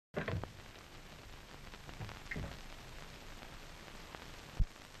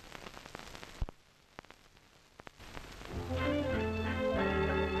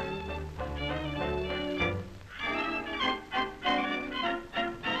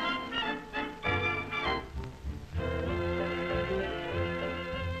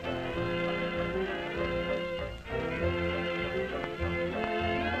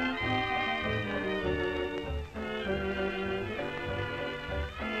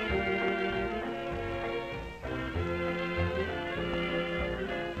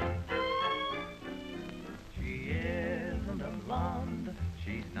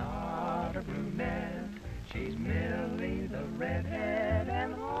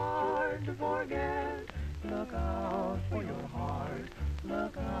hard to forget. Look out for your heart,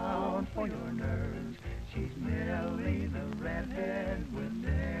 look out for your nerves. She's Millie the redhead with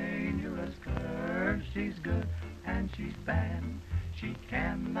dangerous curves. She's good and she's bad, she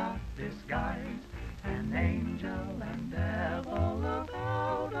cannot disguise. An angel and devil, look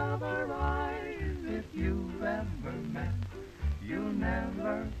out of her eyes. If you've ever met, you'll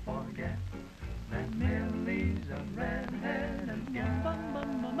never forget that Millie's a redheaded gal.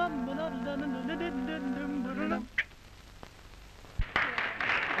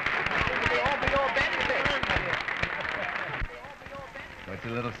 What's a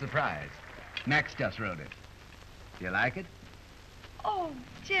little surprise? Max just wrote it. Do you like it? Oh,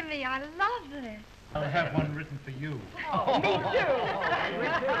 Jimmy, I love this. I'll have one written for you. Oh, me too.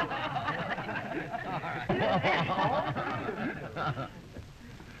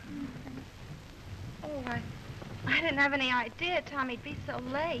 Oh, I didn't have any idea Tommy'd be so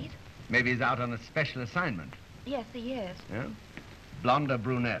late. Maybe he's out on a special assignment. Yes, he is. Yeah? Blonde or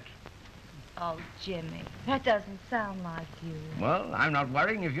brunette? Oh, Jimmy, that doesn't sound like you. Well, I'm not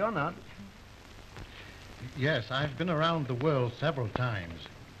worrying if you're not. Yes, I've been around the world several times.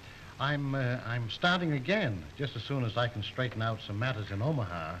 I'm starting again, just as soon as I can straighten out some matters in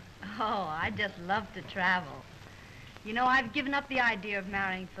Omaha. Oh, I just love to travel. You know, I've given up the idea of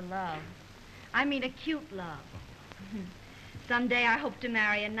marrying for love. I mean a cute love. Someday I hope to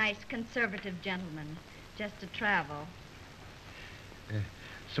marry a nice conservative gentleman, just to travel.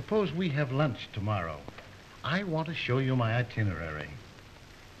 Suppose we have lunch tomorrow. I want to show you my itinerary.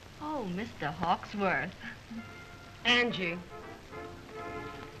 Oh, Mr. Hawksworth. Angie.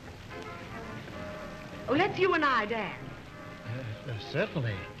 Oh, let's you and I dance.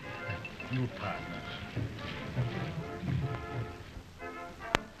 Certainly. You partners.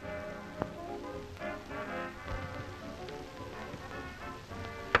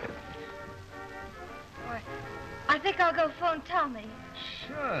 I think I'll go phone Tommy.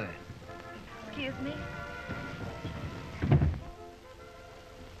 Sure. Excuse me.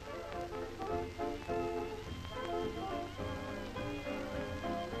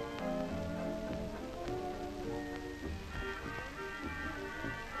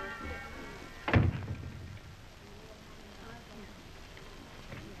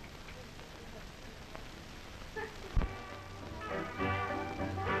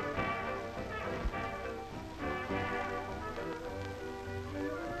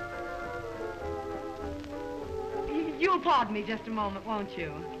 You'll pardon me just a moment, won't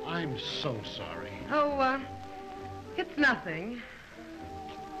you? I'm so sorry. Oh, it's nothing.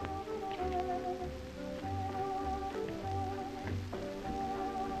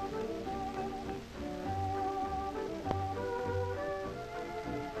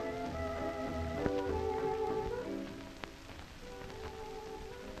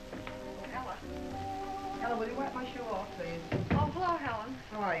 Ella, will you wipe my shoe off, please? Oh, hello, Helen.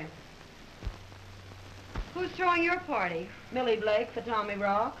 How are you? Who's throwing your party? Millie Blake for Tommy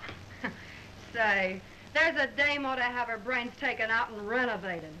Rock. Say, there's a dame ought to have her brains taken out and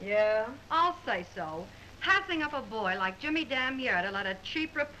renovated. Yeah? I'll say so. Passing up a boy like Jimmy Damier to let a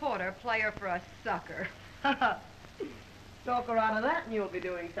cheap reporter play her for a sucker. Talk her out of that and you'll be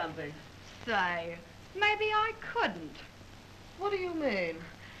doing something. Say, maybe I couldn't. What do you mean?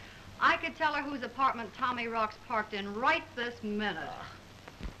 I could tell her whose apartment Tommy Rock's parked in right this minute.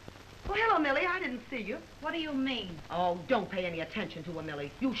 Well, hello, Millie. I didn't see you. What do you mean? Oh, don't pay any attention to her,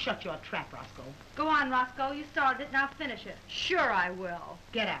 Millie. You shut your trap, Roscoe. Go on, Roscoe. You started it, now finish it. Sure I will.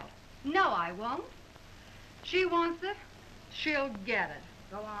 Get out. No, I won't. She wants it. She'll get it.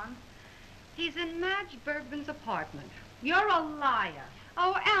 Go on. He's in Madge Bergman's apartment. You're a liar.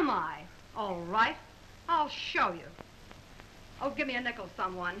 Oh, am I? All right. I'll show you. Oh, give me a nickel,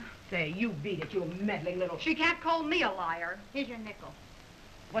 someone. Say, you beat it, you meddling little... She can't call me a liar. Here's your nickel.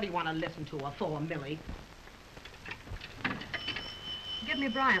 What do you want to listen to her for, Millie? Give me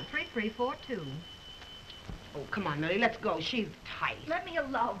Bryant, 3342. Oh, come on, Millie, let's go. She's tight. Let me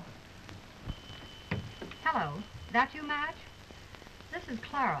alone. Hello. That you, Madge? This is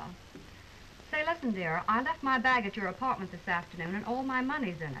Clara. Say, listen, dear, I left my bag at your apartment this afternoon and all my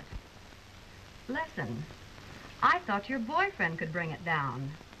money's in it. Listen, I thought your boyfriend could bring it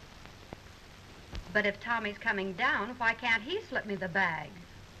down. But if Tommy's coming down, why can't he slip me the bag?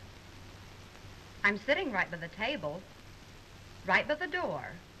 I'm sitting right by the table, right by the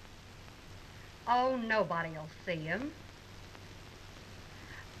door. Oh, nobody'll see him.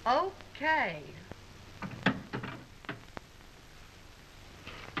 Okay.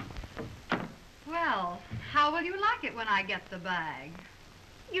 Well, how will you like it when I get the bag?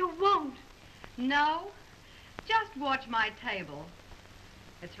 You won't. No? Just watch my table.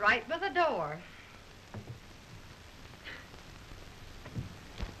 It's right by the door.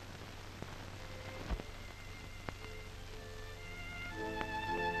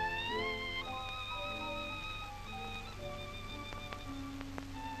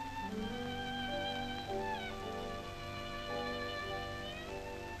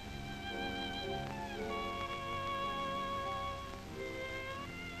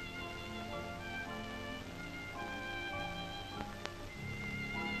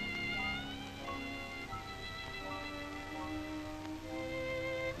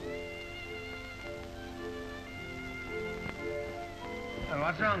 Oh,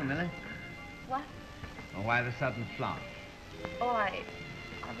 what's wrong, Millie? What? Or why the sudden flop? Oh, I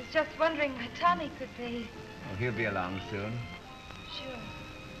was just wondering where Tommy could be. Oh, he'll be along soon.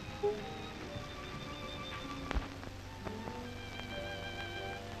 Sure.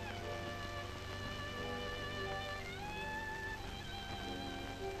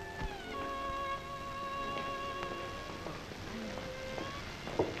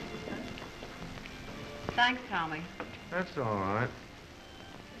 Thanks, Tommy. That's all right.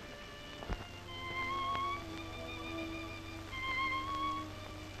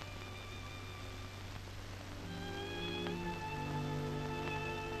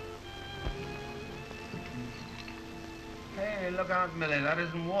 Hey, look out, Millie. That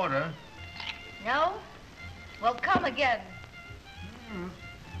isn't water. No? Well, come again.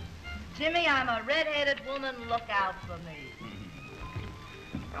 Jimmy, I'm a red-headed woman. Look out for me.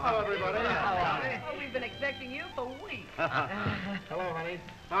 Hello, everybody. Oh, we've been expecting you for weeks. Hello, honey.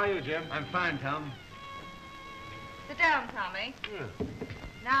 How are you, Jim? I'm fine, Tom. Sit down, Tommy. Yeah.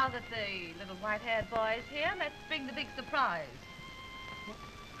 Now that the little white-haired boy is here, let's bring the big surprise.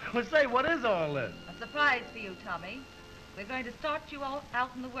 Well, say, what is all this? A surprise for you, Tommy. We're going to start you all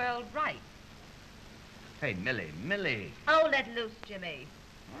out in the world right. Hey, Millie. Oh, let loose, Jimmy.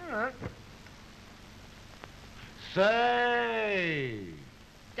 All right. Say!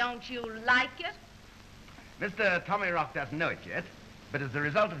 Don't you like it? Mr. Tommy Rock doesn't know it yet, but as a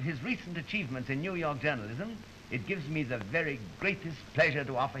result of his recent achievements in New York journalism, it gives me the very greatest pleasure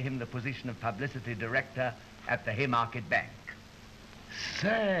to offer him the position of publicity director at the Haymarket Bank.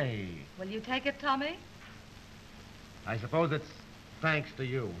 Say! Will you take it, Tommy? I suppose it's thanks to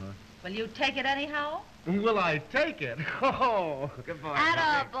you, huh? Will you take it anyhow? Will I take it? Oh! Good boy.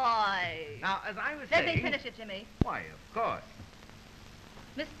 Atta Tommy. boy. Now, as I was Let saying... me finish it, Jimmy. Why, of course.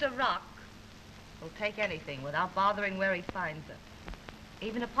 Mr. Rock will take anything without bothering where he finds it.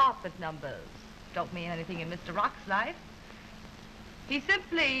 Even apartment numbers don't mean anything in Mr. Rock's life. He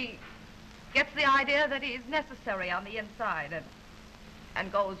simply gets the idea that he's necessary on the inside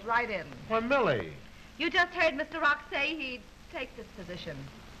and goes right in. Why, Millie. You just heard Mr. Rock say he'd take this position.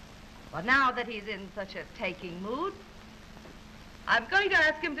 Well, now that he's in such a taking mood, I'm going to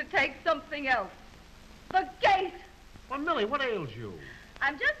ask him to take something else. The gate! Why, Millie, what ails you?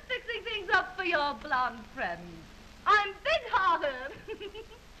 I'm just fixing things up for your blonde friend. I'm big-hearted.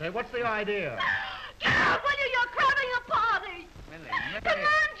 Say, what's the idea? Get out, will you? You're cramming a party. Millie. Come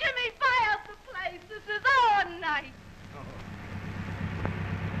on, Jimmy, fire up the place. This is our night.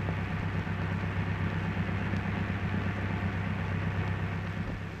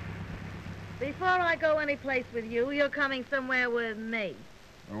 Before I go any place with you, you're coming somewhere with me.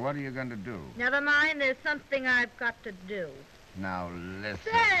 Well, what are you going to do? Never mind, there's something I've got to do. Now, listen.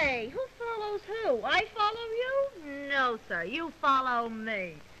 Say, who follows who? I follow you? No, sir, you follow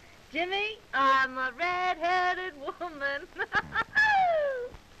me. Jimmy, I'm a red-headed woman.